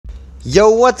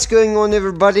Yo, what's going on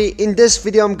everybody? In this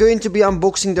video I'm going to be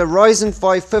unboxing the Ryzen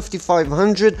 5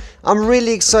 5500. I'm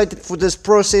really excited for this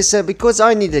processor because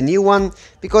I need a new one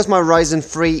because my Ryzen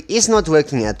 3 is not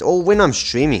working at all when I'm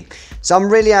streaming. So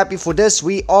I'm really happy for this.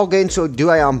 We are going to do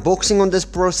an unboxing on this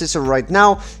processor right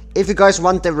now. If you guys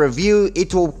want a review,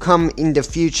 it will come in the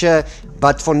future,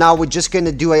 but for now we're just going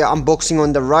to do an unboxing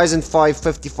on the Ryzen 5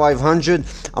 5500.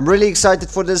 I'm really excited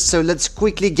for this, so let's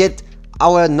quickly get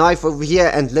our knife over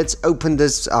here and let's open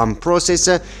this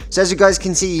processor. So as you guys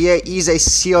can see, here is a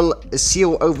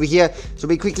seal over here, so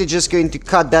we're quickly just going to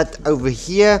cut that over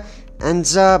here, and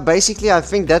basically I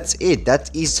think that's it. That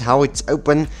is how it's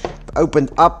opened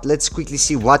up. Let's quickly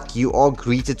see what you are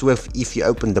greeted with if you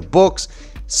open the box.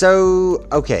 So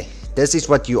okay, this is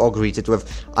what you are greeted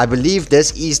with. I believe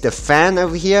this is the fan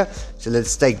over here, so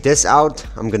let's take this out.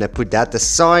 I'm gonna put that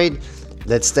aside.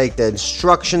 Let's take the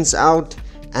instructions out.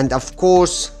 And of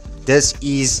course, this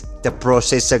is the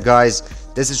processor, guys.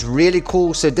 This is really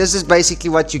cool. So this is basically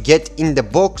what you get in the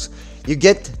box. You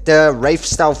get the Wraith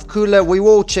stealth cooler. We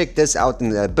will check this out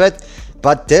in a bit,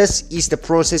 but this is the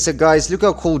processor, guys. Look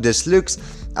how cool this looks.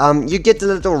 You get a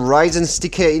little Ryzen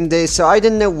sticker in there, so I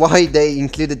don't know why they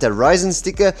included the Ryzen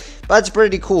sticker, but it's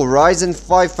pretty cool. Ryzen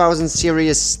 5000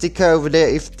 series sticker over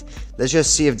there. Let's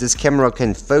just see if this camera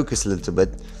can focus a little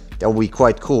bit. That will be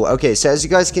quite cool. Okay, so as you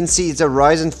guys can see, it's a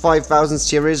Ryzen 5000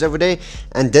 series over there,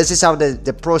 and this is how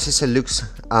the processor looks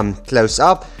close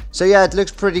up. So yeah, it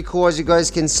looks pretty cool, as you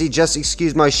guys can see. Just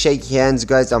excuse my shaky hands,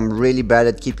 guys. I'm really bad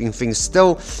at keeping things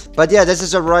still, but yeah, this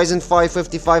is a Ryzen 5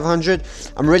 5500.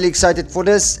 I'm really excited for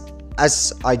this,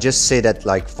 as I just said that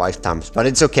like 5 times, but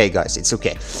it's okay, guys, it's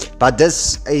okay. But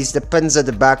this is the pins at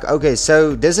the back. Okay,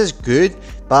 so this is good,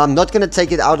 but I'm not gonna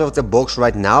take it out of the box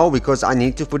right now because I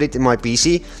need to put it in my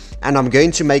PC, and I'm going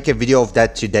to make a video of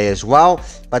that today as well.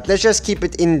 But let's just keep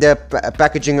it in the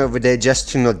packaging over there just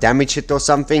to not damage it or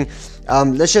something.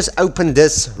 Let's just open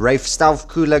this Wraith stealth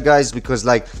cooler, guys, because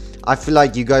like I feel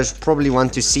like you guys probably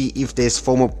want to see if there's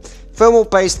thermal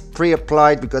paste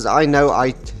pre-applied, because I know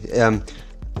I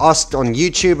asked on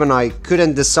YouTube and I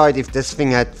couldn't decide if this thing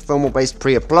had thermal paste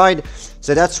pre-applied.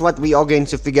 So that's what we are going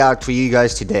to figure out for you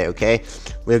guys today. Okay,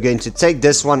 we're going to take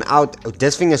this one out. Oh,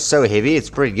 this thing is so heavy, it's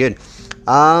pretty good.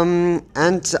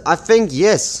 And I think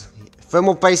yes,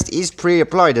 thermal paste is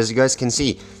pre-applied, as you guys can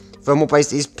see. Thermal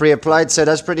paste is pre-applied, so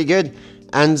that's pretty good.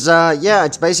 And yeah,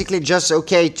 it's basically just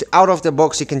okay out of the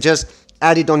box. You can just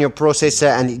add it on your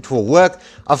processor and it will work.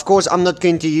 Of course, I'm not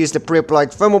going to use the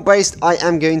pre-applied thermal paste. I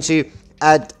am going to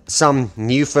add some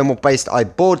new thermal paste I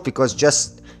bought because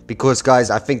guys,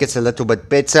 I think it's a little bit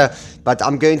better. But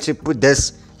I'm going to put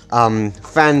this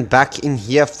fan back in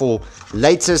here for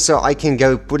later, so I can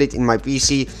go put it in my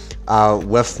PC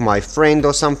with my friend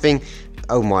or something.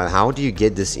 Oh my, how do you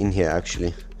get this in here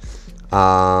actually?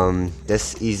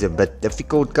 This is a bit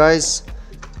difficult, guys.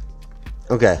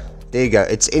 Okay, there you go.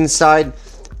 It's inside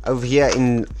over here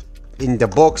in the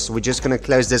box. We're just gonna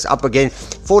close this up again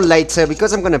for later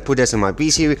because I'm gonna put this in my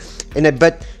PC in a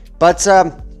bit. But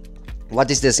what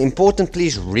is this? Important,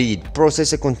 please read.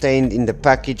 Processor contained in the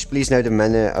package. Please know the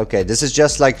manner. Okay, this is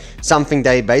just like something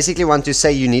they basically want to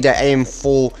say. You need an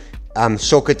AM4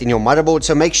 socket in your motherboard.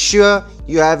 So make sure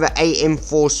you have an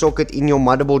AM4 socket in your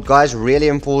motherboard, guys. Really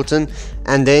important.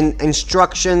 And then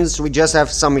instructions. We just have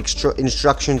some extra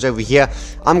instructions over here.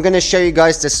 I'm gonna show you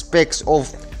guys the specs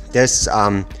of this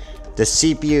the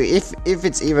CPU. If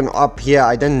it's even up here,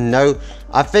 I don't know.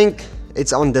 I think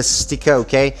it's on the sticker.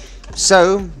 Okay.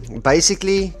 So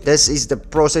basically this is the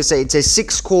processor. It's a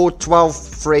 6-core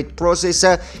 12-thread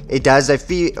processor. It has a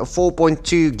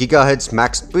 4.2 gigahertz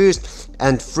max boost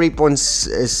and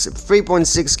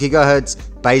 3.6 gigahertz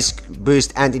base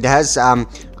boost, and it has I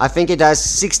think it has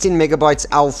 16 megabytes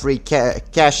L3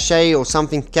 cache or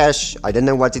something, cache, I don't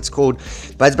know what it's called,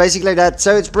 but it's basically that.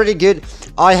 So it's pretty good.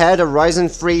 I had a Ryzen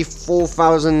 3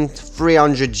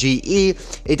 4300 GE.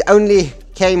 It only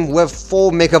came with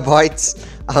 4 megabytes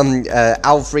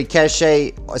L3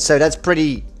 cache, so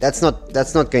that's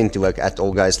not going to work at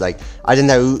all, guys. Like, I don't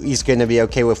know who is going to be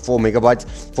okay with 4 megabytes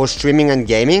for streaming and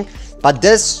gaming, but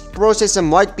this processor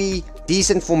might be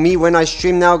decent for me when I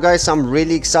stream now, guys. I'm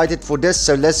really excited for this,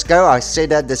 so let's go. I say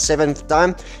that the 7th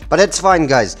time, but it's fine,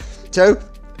 guys. So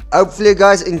hopefully you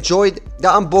guys enjoyed the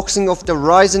unboxing of the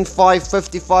Ryzen 5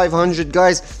 5500,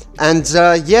 guys, and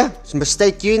yeah,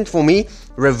 stay tuned for me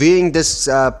reviewing this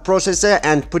processor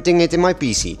and putting it in my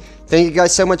PC. Thank you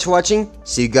guys so much for watching.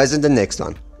 See you guys in the next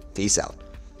one. Peace out.